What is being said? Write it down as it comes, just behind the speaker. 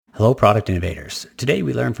Hello, product innovators. Today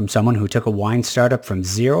we learn from someone who took a wine startup from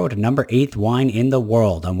zero to number 8th wine in the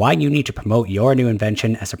world on why you need to promote your new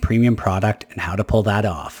invention as a premium product and how to pull that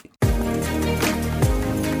off.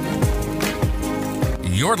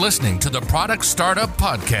 You're listening to the Product Startup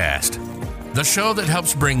Podcast, the show that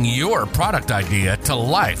helps bring your product idea to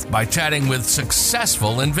life by chatting with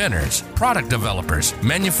successful inventors, product developers,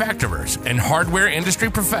 manufacturers, and hardware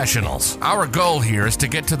industry professionals. Our goal here is to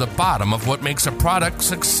get to the bottom of what makes a product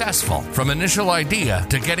successful, from initial idea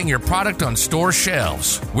to getting your product on store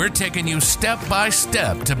shelves. We're taking you step by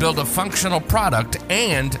step to build a functional product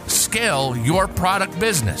and scale your product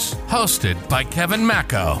business. Hosted by Kevin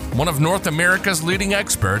Macko, one of North America's leading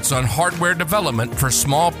experts on hardware development for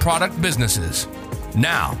small product businesses.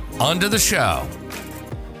 Now, on to the show.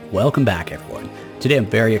 Welcome back, everyone. Today I'm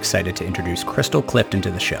very excited to introduce Crystal Clifton to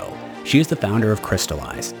the show. She is the founder of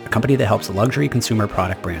Crystallize, a company that helps luxury consumer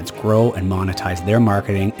product brands grow and monetize their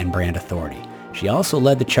marketing and brand authority. She also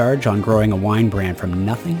led the charge on growing a wine brand from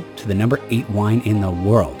nothing to the number 8 wine in the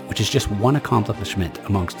world, which is just one accomplishment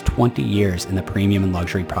amongst 20 years in the premium and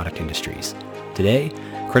luxury product industries. Today,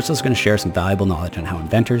 Crystal's going to share some valuable knowledge on how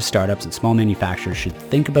inventors, startups, and small manufacturers should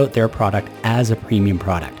think about their product as a premium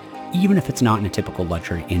product, even if it's not in a typical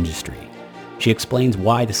luxury industry. She explains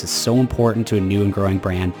why this is so important to a new and growing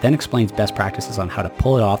brand, then explains best practices on how to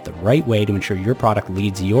pull it off the right way to ensure your product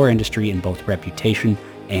leads your industry in both reputation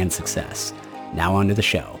and success. Now on to the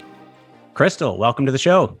show. Crystal, welcome to the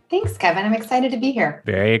show. Thanks, Kevin. I'm excited to be here.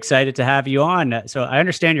 Very excited to have you on. So I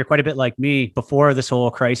understand you're quite a bit like me. Before this whole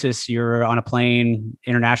crisis, you're on a plane,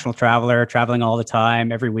 international traveler, traveling all the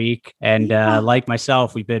time, every week. And like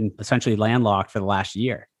myself, we've been essentially landlocked for the last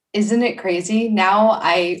year. Isn't it crazy? Now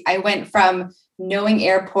I went from knowing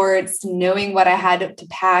airports, knowing what I had to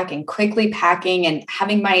pack and quickly packing and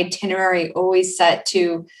having my itinerary always set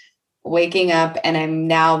to waking up, and I'm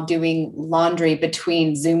now doing laundry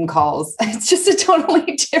between Zoom calls. It's just a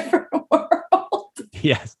totally different world.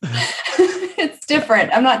 Yes. It's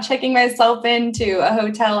different. I'm not checking myself into a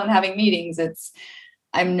hotel and having meetings.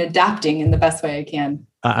 I'm adapting in the best way I can.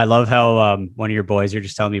 I love how one of your boys, you're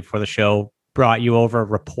just telling me before the show, brought you over a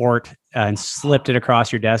report and slipped it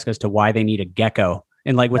across your desk as to why they need a gecko.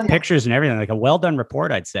 And like with pictures and everything, like a well done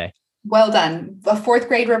report, I'd say. Well done. A 4th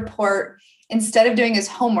grade report. Instead of doing his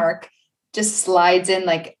homework, just slides in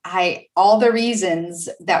all the reasons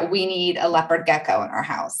that we need a leopard gecko in our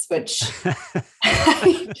house, which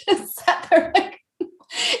I just sat there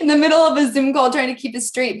in the middle of a Zoom call trying to keep a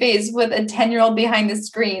straight face with a 10-year-old behind the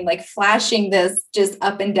screen, flashing this just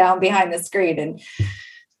up and down behind the screen. And,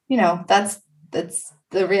 that's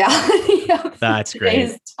the reality of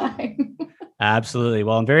today's time. Absolutely.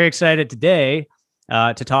 Well, I'm very excited today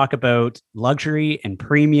to talk about luxury and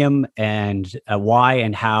premium and why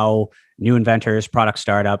and how new inventors, product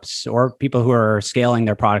startups, or people who are scaling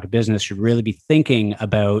their product business should really be thinking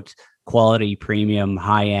about quality, premium,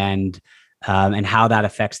 high-end, and how that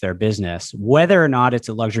affects their business, whether or not it's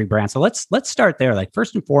a luxury brand. So let's start there.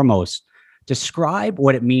 First and foremost, describe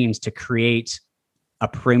what it means to create a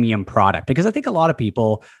premium product, because I think a lot of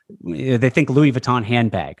people, they think Louis Vuitton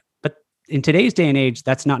handbag. In today's day and age,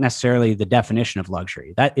 that's not necessarily the definition of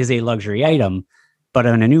luxury. That is a luxury item, but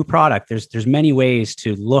on a new product, there's many ways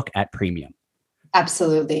to look at premium.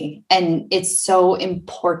 Absolutely. And it's so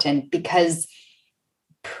important because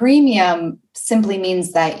premium simply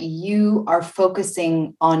means that you are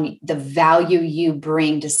focusing on the value you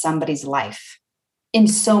bring to somebody's life in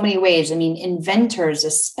so many ways. I mean, inventors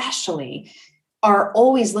especially are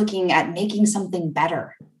always looking at making something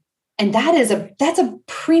better. And that's a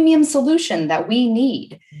premium solution that we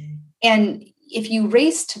need. And if you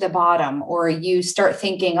race to the bottom or you start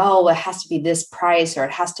thinking, oh, it has to be this price or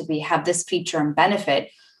it has to have this feature and benefit,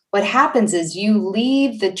 what happens is you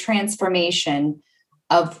leave the transformation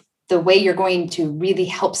of the way you're going to really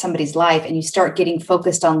help somebody's life and you start getting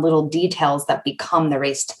focused on little details that become the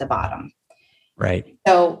race to the bottom. Right.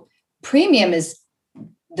 So premium is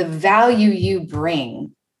the value you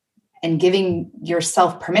bring and giving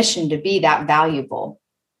yourself permission to be that valuable.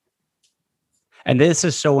 And this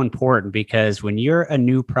is so important because when you're a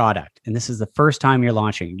new product, and this is the first time you're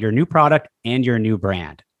launching your new product and your new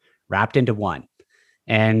brand wrapped into one.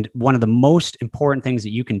 And one of the most important things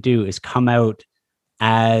that you can do is come out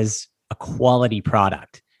as a quality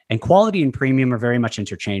product. And quality and premium are very much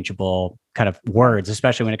interchangeable kind of words,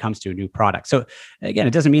 especially when it comes to a new product. So again,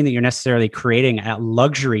 it doesn't mean that you're necessarily creating a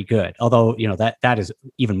luxury good, although that is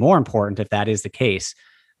even more important if that is the case.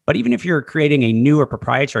 But even if you're creating a new or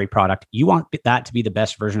proprietary product, you want that to be the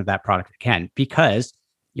best version of that product it can, because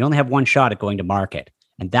you only have one shot at going to market.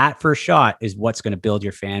 And that first shot is what's going to build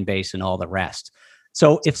your fan base and all the rest.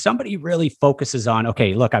 So if somebody really focuses on,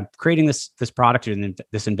 okay, look, I'm creating this product or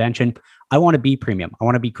this invention, I want to be premium. I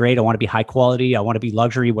want to be great. I want to be high quality. I want to be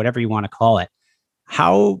luxury, whatever you want to call it.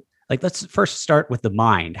 How, like, let's first start with the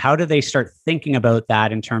mind. How do they start thinking about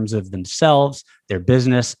that in terms of themselves, their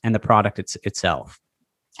business, and the product itself?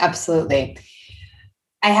 Absolutely.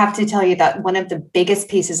 I have to tell you that one of the biggest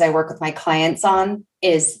pieces I work with my clients on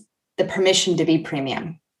is the permission to be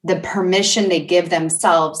premium, the permission they give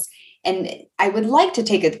themselves. And I would like to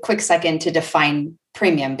take a quick second to define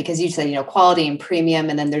premium, because you said, quality and premium,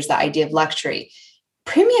 and then there's the idea of luxury.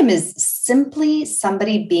 Premium is simply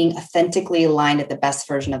somebody being authentically aligned at the best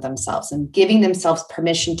version of themselves and giving themselves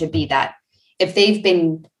permission to be that. If they've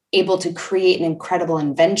been able to create an incredible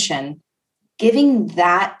invention, giving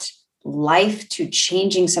that life to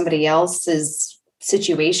changing somebody else's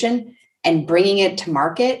situation and bringing it to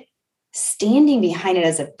market, standing behind it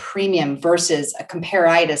as a premium versus a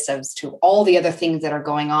comparitis as to all the other things that are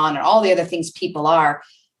going on and all the other things people are.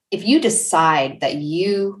 If you decide that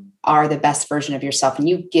you are the best version of yourself and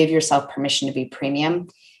you give yourself permission to be premium,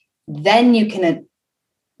 then you can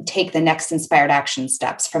take the next inspired action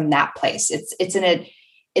steps from that place.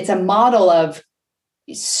 It's a model of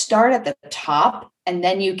start at the top, and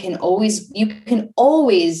then you can always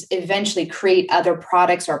eventually create other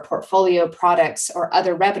products or portfolio products or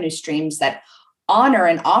other revenue streams that honor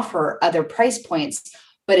and offer other price points.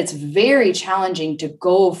 But it's very challenging to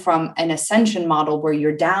go from an ascension model where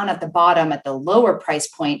you're down at the bottom at the lower price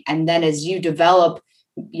point, and then as you develop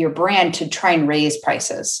your brand, to try and raise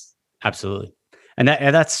prices. Absolutely. And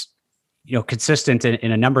that's consistent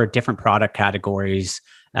in a number of different product categories.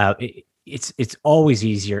 It's always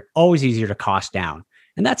easier to cost down.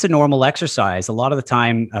 And that's a normal exercise. A lot of the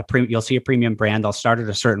time, you'll see a premium brand, they'll start at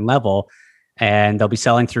a certain level and they'll be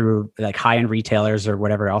selling through like high-end retailers or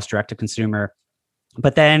whatever else, direct to consumer.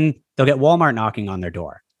 But then they'll get Walmart knocking on their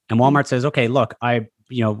door. And Walmart says, okay, look,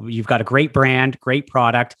 you've got a great brand, great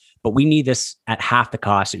product, but we need this at half the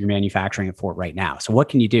cost that you're manufacturing it for right now. So what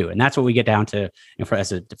can you do? And that's what we get down to,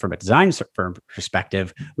 from a design firm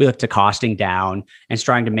perspective, we look to costing down and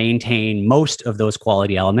trying to maintain most of those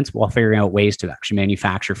quality elements while figuring out ways to actually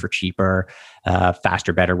manufacture for cheaper,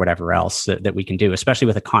 faster, better, whatever else that we can do, especially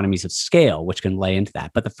with economies of scale, which can lay into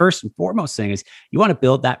that. But the first and foremost thing is you want to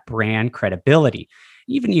build that brand credibility.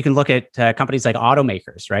 Even you can look at companies like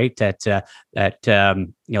automakers, right? Luxury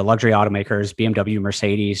automakers, BMW,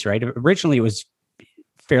 Mercedes, right? Originally, it was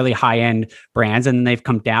fairly high-end brands, and they've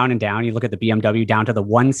come down and down. You look at the BMW down to the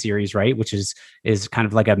 1 Series, right? Which is kind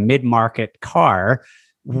of like a mid-market car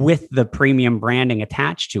with the premium branding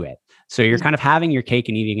attached to it. So you're kind of having your cake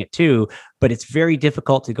and eating it too, but it's very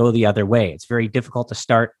difficult to go the other way. It's very difficult to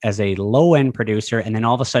start as a low-end producer and then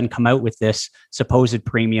all of a sudden come out with this supposed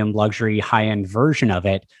premium luxury high-end version of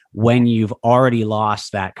it when you've already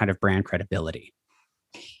lost that kind of brand credibility.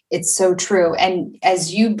 It's so true. And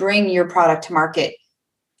as you bring your product to market,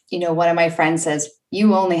 one of my friends says,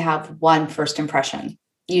 you only have one first impression.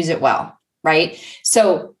 Use it well, right?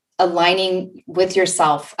 So aligning with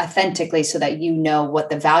yourself authentically so that you know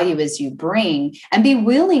what the value is you bring, and be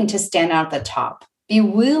willing to stand out at the top. Be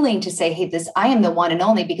willing to say, hey, I am the one and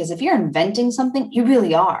only, because if you're inventing something, you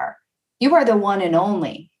really are. You are the one and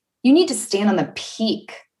only. You need to stand on the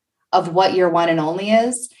peak of what your one and only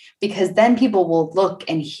is, because then people will look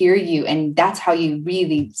and hear you. And that's how you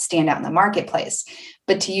really stand out in the marketplace.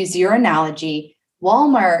 But to use your analogy,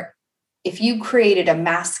 Walmart, if you created a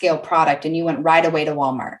mass scale product and you went right away to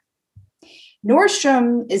Walmart,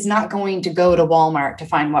 Nordstrom is not going to go to Walmart to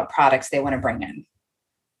find what products they want to bring in.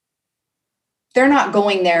 They're not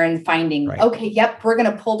going there and finding, right, okay, yep, we're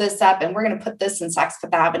going to pull this up and we're going to put this in Saks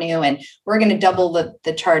Fifth Avenue and we're going to double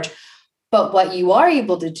the charge. But what you are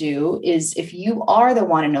able to do is, if you are the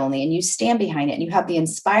one and only and you stand behind it and you have the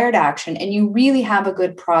inspired action and you really have a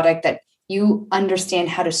good product that you understand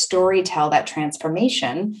how to story tell that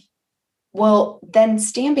transformation, well, then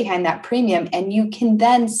stand behind that premium. And you can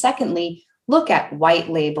then, secondly, look at white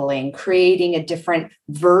labeling, creating a different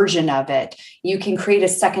version of it. You can create a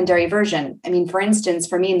secondary version. I mean, for instance,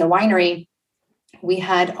 for me in the winery, we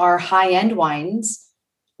had our high-end wines.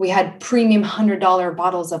 We had premium $100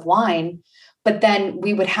 bottles of wine, but then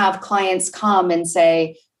we would have clients come and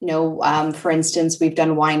say, for instance, we've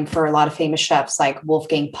done wine for a lot of famous chefs like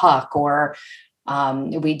Wolfgang Puck, or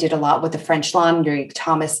we did a lot with the French Laundry,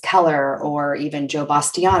 Thomas Keller, or even Joe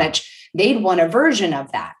Bastianich. They'd want a version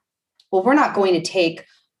of that. Well, we're not going to take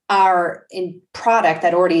our product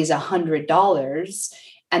that already is $100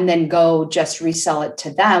 and then go just resell it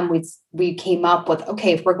to them. We came up with,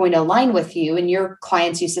 okay, if we're going to align with you and your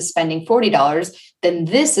client's used to spending $40, then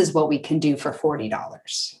this is what we can do for $40.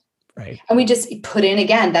 Right. And we just put in,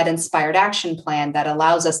 again, that inspired action plan that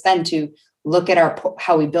allows us then to look at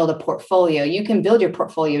how we build a portfolio. You can build your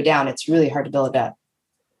portfolio down. It's really hard to build it up.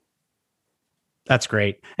 That's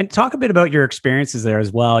great. And talk a bit about your experiences there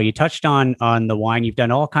as well. You touched on the wine. You've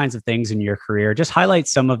done all kinds of things in your career. Just highlight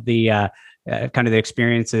some of the kind of the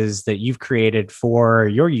experiences that you've created for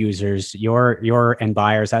your users, your and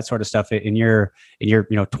buyers, that sort of stuff in your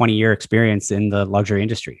 20-year experience in the luxury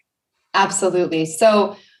industry. Absolutely.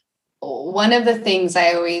 So one of the things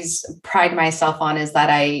I always pride myself on is that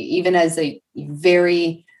I, even as a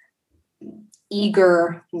very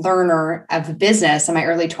eager learner of business in my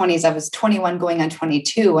early 20s, I was 21 going on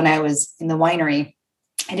 22 when I was in the winery.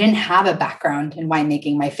 I didn't have a background in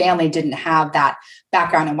winemaking. My family didn't have that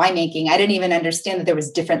background in winemaking. I didn't even understand that there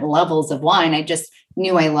was different levels of wine. I just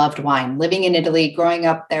knew I loved wine. Living in Italy, growing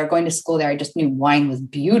up there, going to school there, I just knew wine was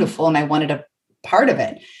beautiful and I wanted a part of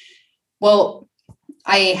it. Well,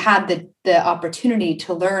 I had the opportunity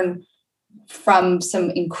to learn from some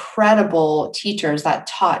incredible teachers that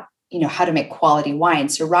taught, how to make quality wine.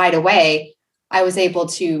 So right away, I was able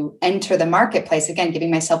to enter the marketplace, again, giving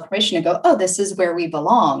myself permission to go, oh, this is where we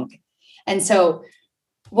belong. And so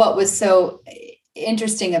what was so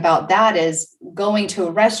interesting about that is going to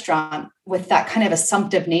a restaurant with that kind of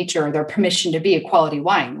assumptive nature, their permission to be a quality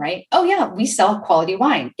wine, right? Oh yeah, we sell quality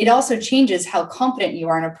wine. It also changes how confident you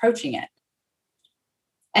are in approaching it.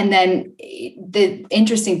 And then the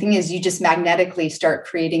interesting thing is you just magnetically start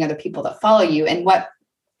creating other people that follow you. And what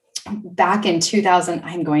back in 2000,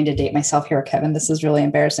 I'm going to date myself here, Kevin, this is really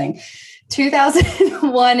embarrassing.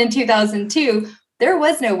 2001 and 2002, there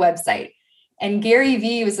was no website. And Gary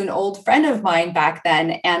Vee was an old friend of mine back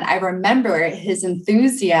then. And I remember his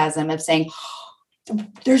enthusiasm of saying,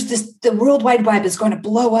 the World Wide Web is going to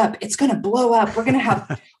blow up. It's going to blow up. We're going to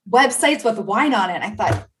have websites with wine on it. I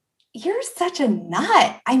thought, you're such a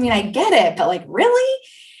nut. I mean, I get it, but like, really?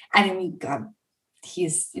 And I mean, God,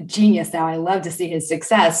 he's a genius now. I love to see his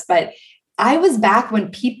success. But I was back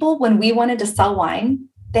when we wanted to sell wine,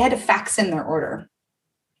 they had to fax in their order.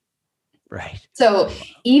 Right. So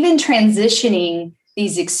even transitioning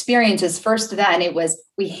these experiences, first then it was,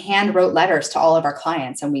 we hand wrote letters to all of our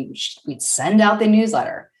clients and we'd send out the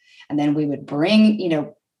newsletter and then we would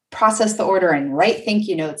bring, process the order and write thank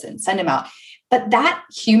you notes and send them out. But that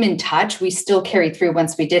human touch, we still carried through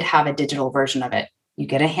once we did have a digital version of it. You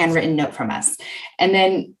get a handwritten note from us. And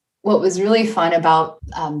then what was really fun about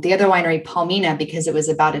the other winery, Palmina, because it was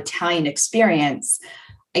about Italian experience,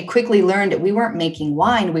 I quickly learned that we weren't making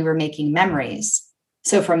wine, we were making memories.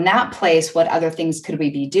 So from that place, what other things could we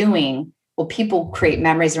be doing? Well, people create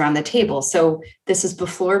memories around the table. So this is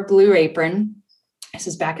before Blue Apron. This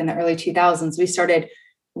is back in the early 2000s. We started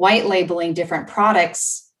white labeling different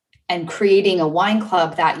products and creating a wine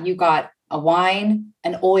club that you got a wine,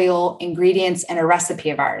 an oil, ingredients, and a recipe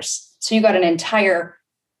of ours. So you got an entire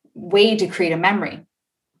way to create a memory.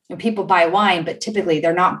 People buy wine, but typically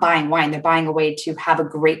they're not buying wine. They're buying a way to have a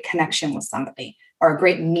great connection with somebody or a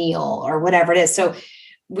great meal or whatever it is. So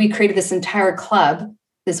we created this entire club,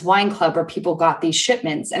 this wine club where people got these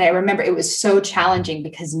shipments. And I remember it was so challenging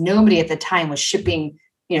because nobody at the time was shipping,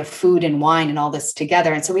 food and wine and all this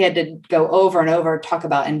together. And so we had to go over and over,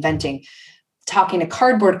 talking to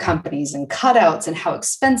cardboard companies and cutouts and how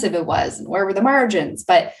expensive it was and where were the margins.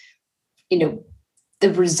 But,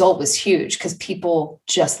 the result was huge because people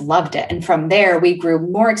just loved it. And from there, we grew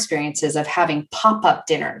more experiences of having pop-up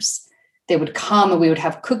dinners. They would come and we would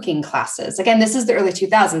have cooking classes. Again, this is the early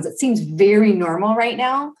 2000s. It seems very normal right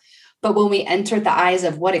now. But when we entered the eyes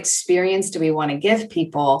of what experience do we want to give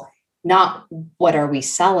people, not what are we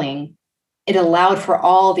selling, it allowed for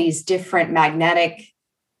all these different magnetic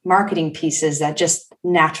marketing pieces that just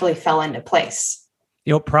naturally fell into place.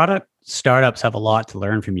 Product startups have a lot to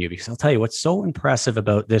learn from you, because I'll tell you what's so impressive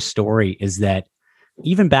about this story is that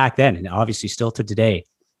even back then, and obviously still to today,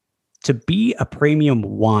 to be a premium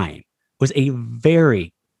wine was a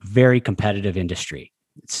very, very competitive industry.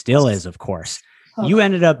 It still is, of course. You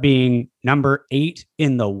ended up being number 8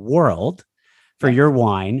 in the world for your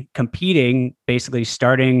wine, competing, basically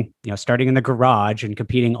starting in the garage and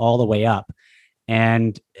competing all the way up.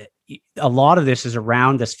 And a lot of this is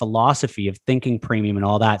around this philosophy of thinking premium and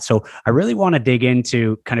all that. So I really want to dig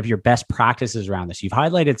into kind of your best practices around this. You've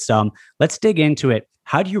highlighted some. Let's dig into it.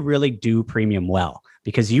 How do you really do premium well?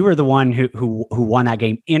 Because you were the one who won that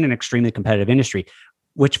game in an extremely competitive industry,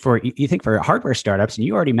 which you think for hardware startups, and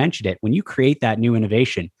you already mentioned it, when you create that new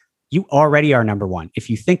innovation, you already are number one. If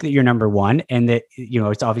you think that you're number one and that,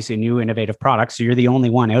 it's obviously a new innovative product, so you're the only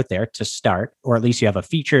one out there to start, or at least you have a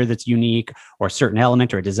feature that's unique or a certain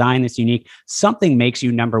element or a design that's unique, something makes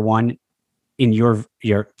you number one in your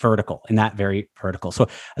vertical, in that very vertical. So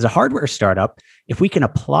as a hardware startup, if we can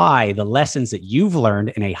apply the lessons that you've learned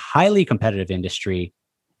in a highly competitive industry,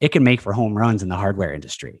 it can make for home runs in the hardware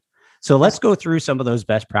industry. So let's go through some of those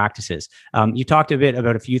best practices. You talked a bit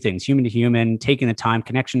about a few things: human to human, taking the time,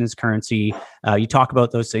 connection is currency. You talk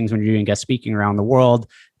about those things when you're doing guest speaking around the world.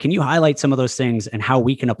 Can you highlight some of those things and how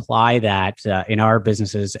we can apply that in our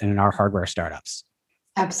businesses and in our hardware startups?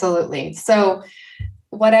 Absolutely. So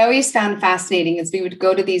what I always found fascinating is we would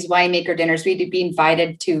go to these winemaker dinners. We'd be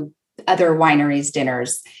invited to other wineries'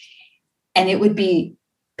 dinners, and it would be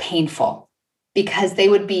painful because they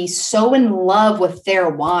would be so in love with their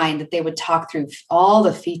wine that they would talk through all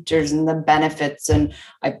the features and the benefits. And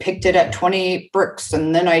I picked it at 28 bricks,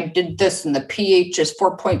 and then I did this, and the pH is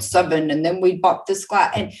 4.7, and then we bought this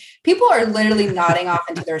glass. And people are literally nodding off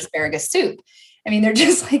into their asparagus soup. I mean, they're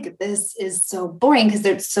just like, this is so boring because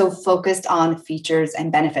they're so focused on features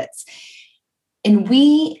and benefits. And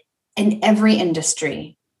we, in every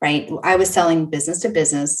industry, right? I was selling business to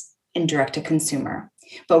business and direct to consumer.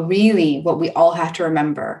 But really, what we all have to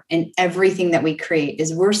remember in everything that we create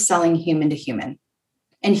is we're selling human to human.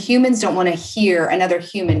 And humans don't want to hear another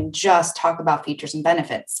human just talk about features and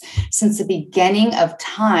benefits. Since the beginning of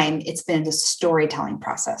time, it's been a storytelling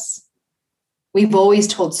process. We've always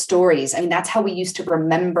told stories. I mean, that's how we used to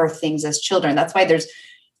remember things as children. That's why there's,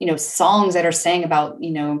 songs that are saying about,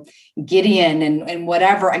 Gideon and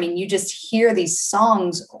whatever. I mean, you just hear these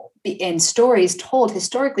songs and stories told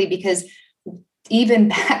historically because even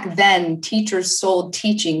back then, teachers sold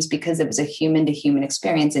teachings because it was a human to human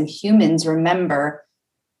experience, and humans remember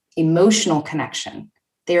emotional connection.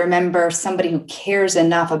 They remember somebody who cares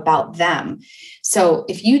enough about them. So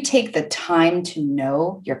if you take the time to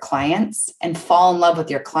know your clients and fall in love with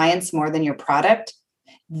your clients more than your product,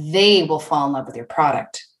 they will fall in love with your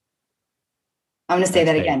product. I'm going to say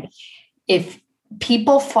that again. If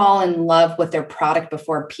people fall in love with their product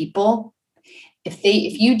before people, if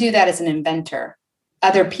you do that as an inventor,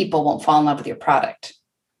 other people won't fall in love with your product.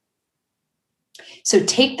 So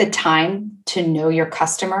take the time to know your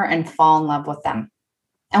customer and fall in love with them.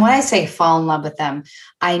 And when I say fall in love with them,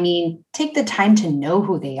 I mean, take the time to know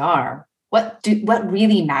who they are. What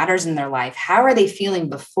really matters in their life? How are they feeling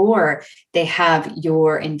before they have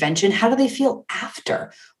your invention? How do they feel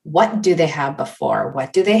after? What do they have before?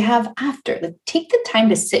 What do they have after? Take the time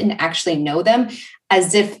to sit and actually know them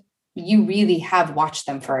as if you really have watched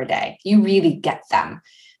them for a day. You really get them,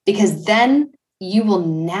 because then you will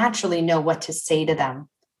naturally know what to say to them.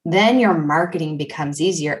 Then your marketing becomes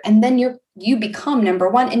easier, and then you become number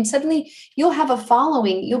one, and suddenly you'll have a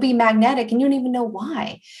following. You'll be magnetic and you don't even know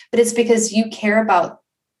why, but it's because you care about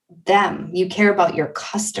them. You care about your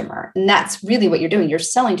customer. And that's really what you're doing. You're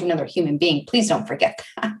selling to another human being. Please don't forget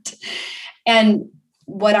that. And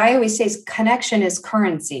what I always say is connection is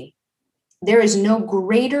currency. There is no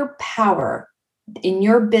greater power in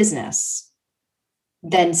your business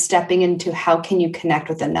than stepping into how can you connect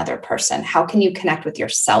with another person? How can you connect with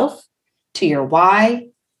yourself, to your why,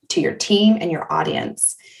 to your team and your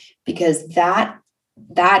audience? Because that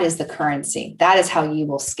is the currency. That is how you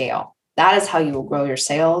will scale. That is how you will grow your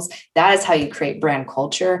sales. That is how you create brand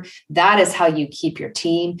culture. That is how you keep your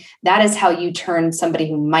team. That is how you turn somebody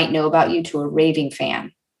who might know about you to a raving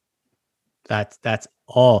fan. That's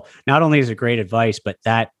all. Not only is it great advice, but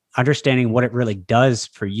that understanding what it really does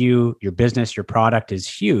for you, your business, your product is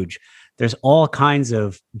huge. There's all kinds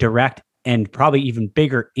of direct and probably even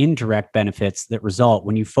bigger indirect benefits that result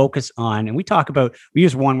when you focus on, and we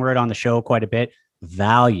use one word on the show quite a bit,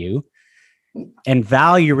 value. And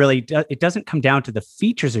value really, it doesn't come down to the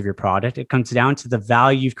features of your product. It comes down to the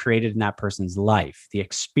value you've created in that person's life, the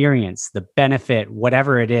experience, the benefit,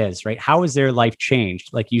 whatever it is, right? How has their life changed?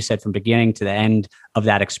 Like you said, from beginning to the end of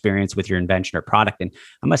that experience with your invention or product. And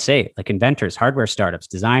I must say, like inventors, hardware startups,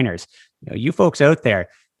 designers, you folks out there,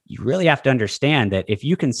 you really have to understand that if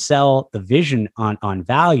you can sell the vision on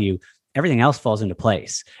value, everything else falls into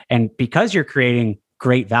place. And because you're creating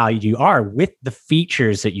great value, you are with the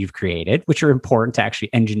features that you've created, which are important to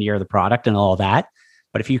actually engineer the product and all that.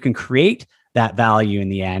 But if you can create that value in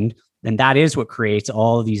the end, then that is what creates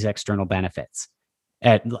all of these external benefits.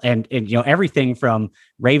 And everything from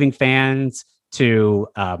raving fans to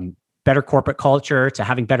better corporate culture to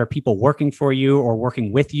having better people working for you or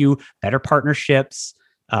working with you, better partnerships,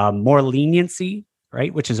 more leniency,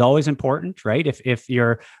 right? Which is always important, right? If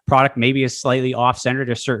your product maybe is slightly off-centered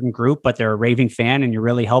to a certain group, but they're a raving fan and you're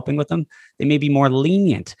really helping with them, they may be more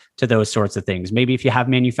lenient to those sorts of things. Maybe if you have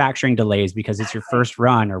manufacturing delays because it's your first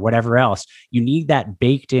run or whatever else, you need that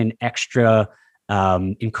baked in extra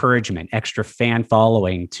encouragement, extra fan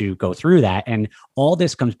following to go through that. And all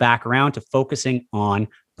this comes back around to focusing on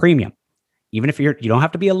premium. Even if you don't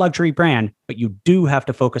have to be a luxury brand, but you do have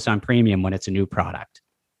to focus on premium when it's a new product.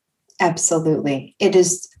 Absolutely. It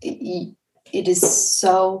is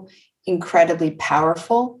so incredibly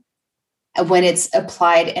powerful when it's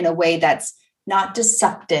applied in a way that's not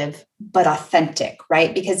deceptive, but authentic,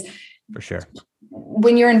 right? Because for sure,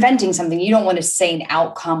 when you're inventing something, you don't want to say an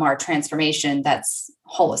outcome or a transformation that's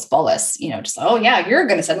holus bolus, just, oh yeah, you're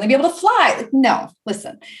going to suddenly be able to fly. No,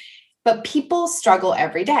 listen. But people struggle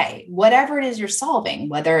every day, whatever it is you're solving,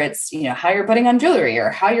 whether it's, how you're putting on jewelry or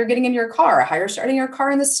how you're getting in your car, or how you're starting your car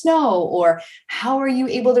in the snow, or how are you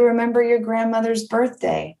able to remember your grandmother's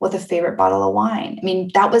birthday with a favorite bottle of wine? I mean,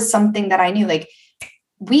 that was something that I knew, like,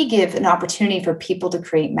 we give an opportunity for people to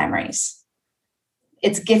create memories.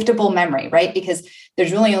 It's giftable memory, right? Because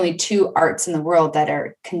there's really only two arts in the world that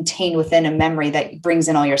are contained within a memory that brings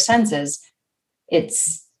in all your senses.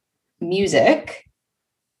 It's music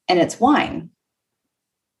and it's wine,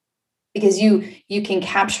 because you can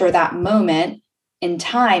capture that moment in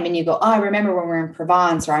time and you go, oh, I remember when we were in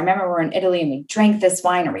Provence, or I remember we were in Italy and we drank this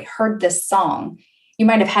wine, or we heard this song. You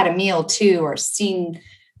might have had a meal too, or seen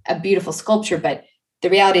a beautiful sculpture, but the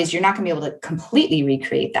reality is you're not going to be able to completely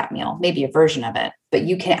recreate that meal, maybe a version of it, but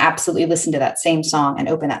you can absolutely listen to that same song and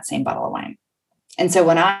open that same bottle of wine. And so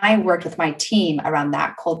when I worked with my team around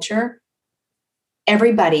that culture,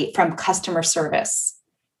 everybody from customer service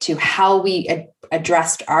to how we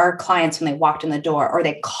addressed our clients when they walked in the door, or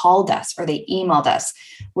they called us, or they emailed us,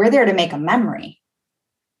 we're there to make a memory.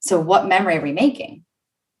 So what memory are we making?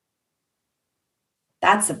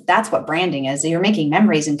 That's what branding is. You're making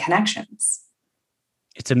memories and connections.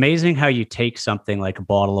 It's amazing how you take something like a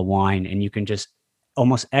bottle of wine and you can just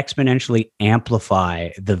almost exponentially amplify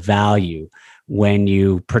the value when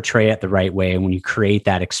you portray it the right way, and when you create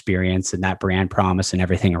that experience and that brand promise and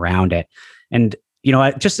everything around it. And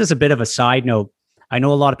just as a bit of a side note, I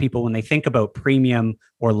know a lot of people, when they think about premium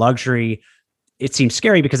or luxury, it seems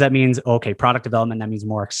scary because that means, okay, product development, that means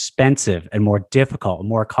more expensive and more difficult and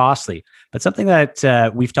more costly. But something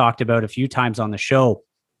that we've talked about a few times on the show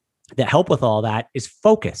that help with all that is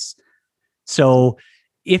focus. So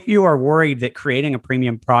if you are worried that creating a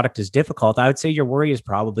premium product is difficult, I would say your worry is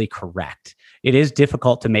probably correct. It is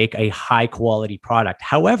difficult to make a high quality product.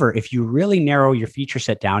 However, if you really narrow your feature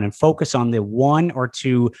set down and focus on the one or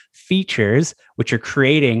two features which are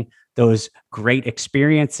creating those great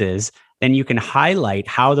experiences, then you can highlight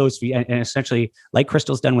how those, and essentially, like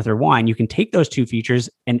Crystal's done with her wine, you can take those two features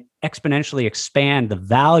and exponentially expand the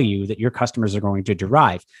value that your customers are going to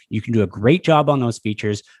derive. You can do a great job on those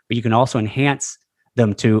features, but you can also enhance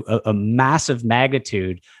them to a massive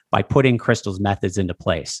magnitude by putting Crystal's methods into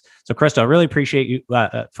place. So Crystal, I really appreciate you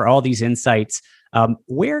for all these insights.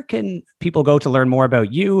 Where can people go to learn more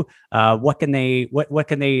about you? What can they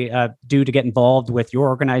do to get involved with your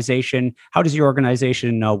organization? How does your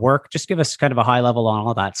organization work? Just give us kind of a high level on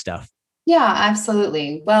all that stuff. Yeah,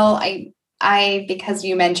 absolutely. Well, I because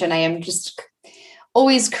you mentioned, I am just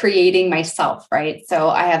always creating myself, right? So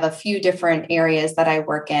I have a few different areas that I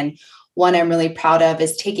work in. One I'm really proud of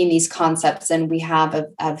is taking these concepts, and we have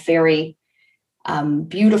a very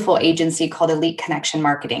beautiful agency called Elite Connection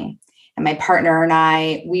Marketing. And my partner and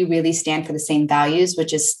I, we really stand for the same values,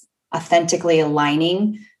 which is authentically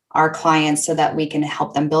aligning our clients so that we can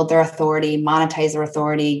help them build their authority, monetize their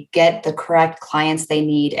authority, get the correct clients they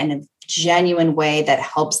need in a genuine way that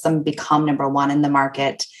helps them become number one in the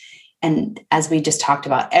market. And as we just talked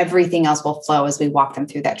about, everything else will flow as we walk them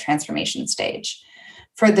through that transformation stage.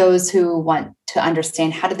 For those who want to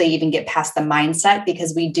understand, how do they even get past the mindset?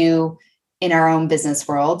 Because we do, in our own business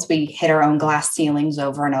worlds, we hit our own glass ceilings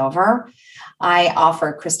over and over. I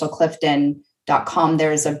offer crystalclifton.com.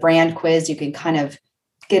 There's a brand quiz. You can kind of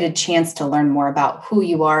get a chance to learn more about who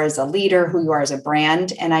you are as a leader, who you are as a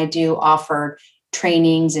brand. And I do offer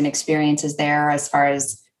trainings and experiences there as far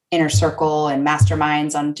as inner circle and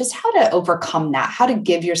masterminds on just how to overcome that, how to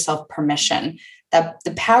give yourself permission. That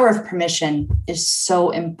the power of permission is so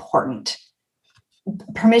important.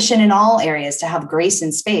 Permission in all areas, to have grace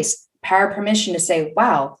and space. Power of permission to say,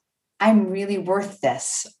 wow, I'm really worth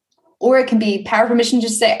this. Or it can be power of permission to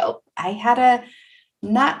just say, oh, I had a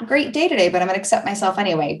not great day today, but I'm going to accept myself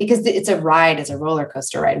anyway, because it's a ride, it's a roller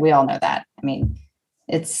coaster ride. We all know that. I mean,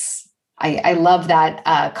 I love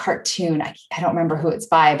that cartoon. I don't remember who it's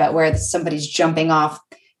by, but where somebody's jumping off,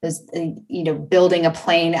 building a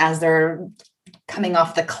plane as they're coming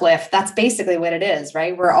off the cliff. That's basically what it is,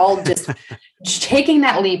 right? We're all just taking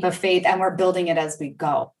that leap of faith and we're building it as we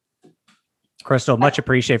go. Crystal, much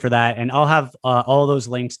appreciated for that. And I'll have all those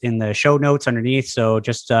links in the show notes underneath. So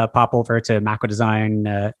just pop over to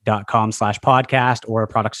macodesign.com/podcast or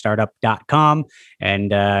productstartup.com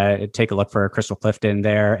and take a look for Crystal Clifton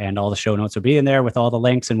there. And all the show notes will be in there with all the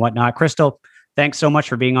links and whatnot. Crystal, thanks so much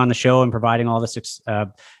for being on the show and providing all this,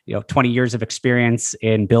 20 years of experience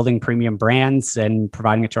in building premium brands and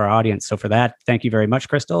providing it to our audience. So for that, thank you very much,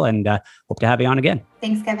 Crystal, and hope to have you on again.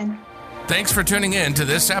 Thanks, Kevin. Thanks for tuning in to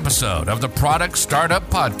this episode of the Product Startup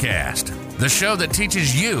Podcast, the show that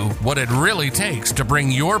teaches you what it really takes to bring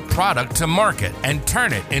your product to market and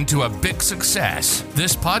turn it into a big success.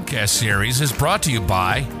 This podcast series is brought to you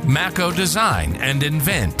by Maco Design and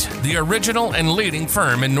Invent, the original and leading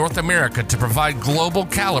firm in North America to provide global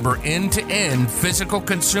caliber end-to-end physical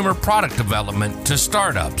consumer product development to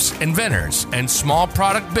startups, inventors, and small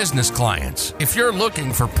product business clients. If you're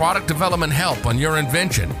looking for product development help on your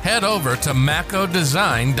invention, head over to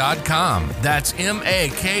macodesign.com. That's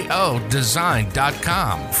MAKO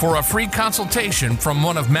design.com for a free consultation from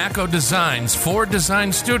one of Maco Design's 4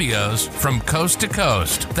 design studios from coast to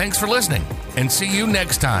coast. Thanks for listening and see you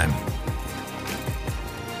next time.